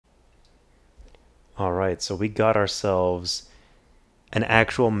Alright, so we got ourselves an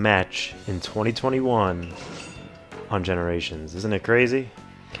actual match in 2021 on Generations. Isn't it crazy?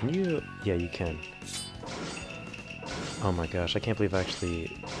 Can you... Yeah, you can. Oh my gosh, I can't believe I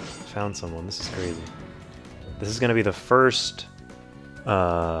actually found someone. This is crazy. This is going to be the first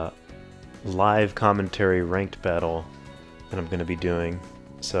live commentary ranked battle that I'm going to be doing.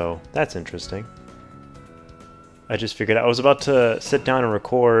 So, that's interesting. I just figured I was about to sit down and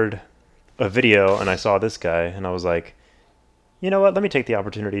record a video, and I saw this guy, and I was like, you know what, let me take the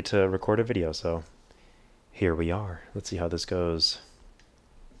opportunity to record a video, so here we are. Let's see how this goes.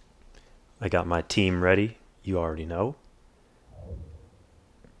 I got my team ready, you already know.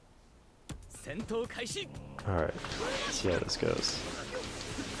 Alright, let's see how this goes.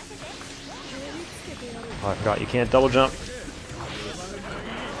 Oh, I forgot, you can't double jump.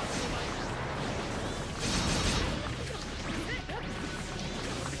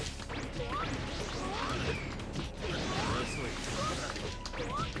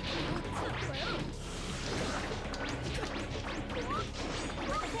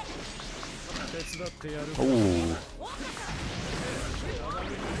 Ooh.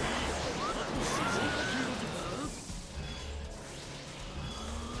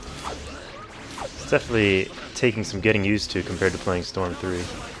 It's definitely taking some getting used to compared to playing Storm 3.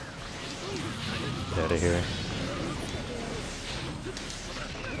 Get out of here.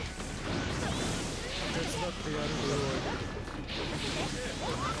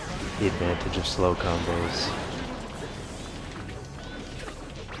 The advantage of slow combos.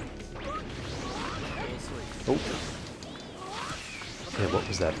 Oh. Yeah, what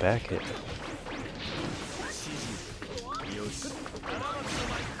was that back hit?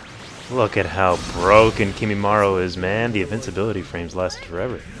 Look at how broken Kimimaro is, man. The invincibility frames lasted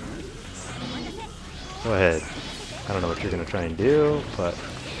forever. Go ahead. I don't know what you're going to try and do, but...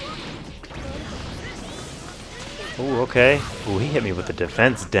 Oh, okay. Oh, he hit me with the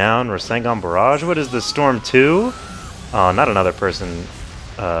defense down. Rasengan Barrage. What is this, Storm 2? Oh, not another person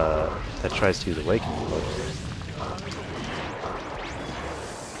that tries to use Awakening.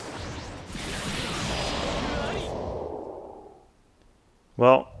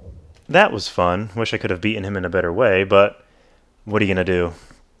 Well, that was fun. Wish I could have beaten him in a better way, but what are you gonna do?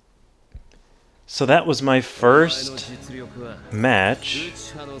 So that was my first match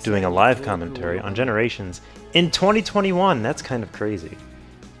doing a live commentary on Generations in 2021. That's kind of crazy.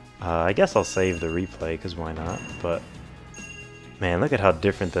 I guess I'll save the replay, because why not? But, man, look at how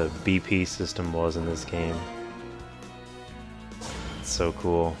different the BP system was in this game. It's so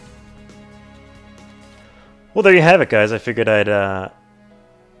cool. Well, there you have it, guys. I figured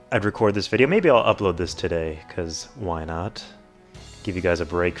I'd record this video. Maybe I'll upload this today, because why not? Give you guys a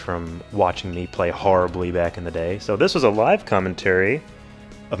break from watching me play horribly back in the day. So this was a live commentary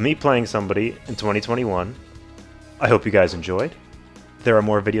of me playing somebody in 2021. I hope you guys enjoyed. There are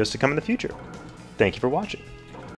more videos to come in the future. Thank you for watching.